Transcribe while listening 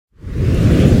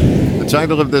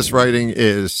title of this writing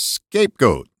is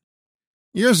Scapegoat.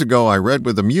 Years ago, I read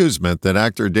with amusement that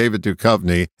actor David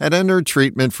Duchovny had entered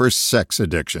treatment for sex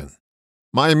addiction.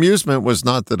 My amusement was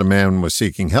not that a man was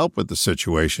seeking help with the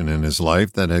situation in his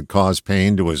life that had caused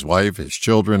pain to his wife, his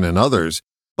children, and others,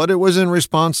 but it was in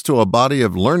response to a body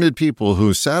of learned people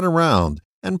who sat around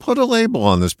and put a label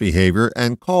on this behavior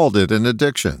and called it an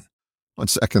addiction. On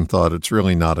second thought, it's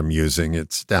really not amusing,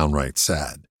 it's downright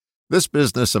sad. This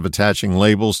business of attaching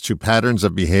labels to patterns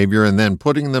of behavior and then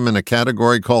putting them in a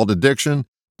category called addiction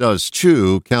does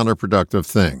two counterproductive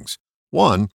things.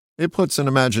 One, it puts an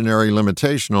imaginary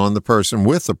limitation on the person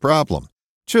with the problem.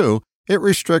 Two, it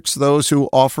restricts those who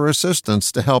offer assistance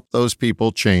to help those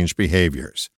people change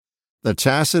behaviors. The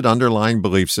tacit underlying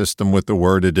belief system with the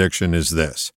word addiction is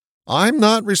this: I'm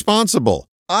not responsible.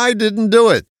 I didn't do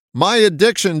it. My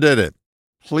addiction did it.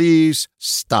 Please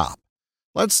stop.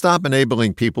 Let's stop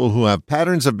enabling people who have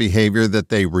patterns of behavior that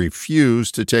they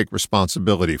refuse to take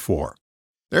responsibility for.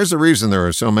 There's a reason there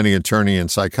are so many attorney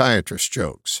and psychiatrist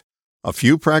jokes. A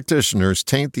few practitioners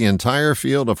taint the entire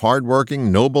field of hardworking,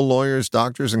 noble lawyers,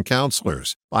 doctors, and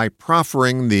counselors by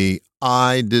proffering the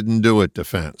I didn't do it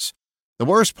defense. The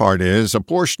worst part is a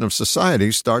portion of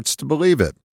society starts to believe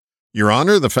it. Your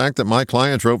Honor, the fact that my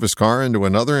client drove his car into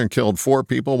another and killed 4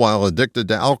 people while addicted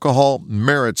to alcohol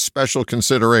merits special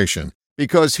consideration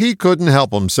because he couldn't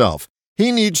help himself.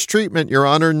 He needs treatment, Your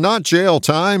Honor, not jail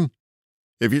time.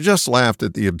 If you just laughed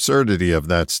at the absurdity of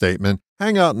that statement,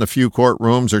 hang out in a few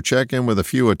courtrooms or check in with a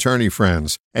few attorney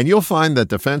friends, and you'll find that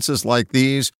defenses like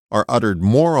these are uttered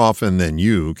more often than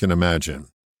you can imagine.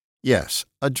 Yes,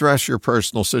 address your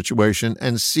personal situation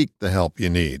and seek the help you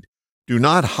need. Do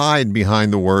not hide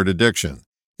behind the word addiction.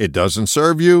 It doesn't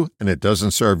serve you, and it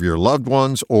doesn't serve your loved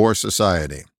ones or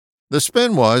society. The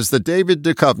spin was that David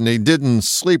Duchovny didn't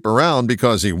sleep around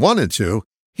because he wanted to.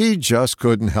 He just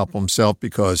couldn't help himself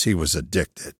because he was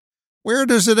addicted. Where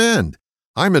does it end?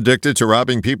 I'm addicted to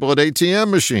robbing people at ATM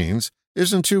machines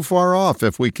isn't too far off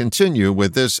if we continue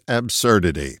with this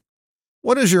absurdity.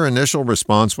 What is your initial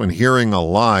response when hearing a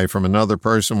lie from another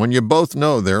person when you both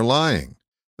know they're lying?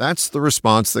 That's the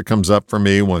response that comes up for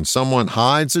me when someone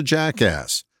hides a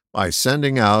jackass by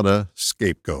sending out a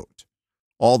scapegoat.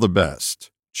 All the best,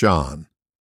 John.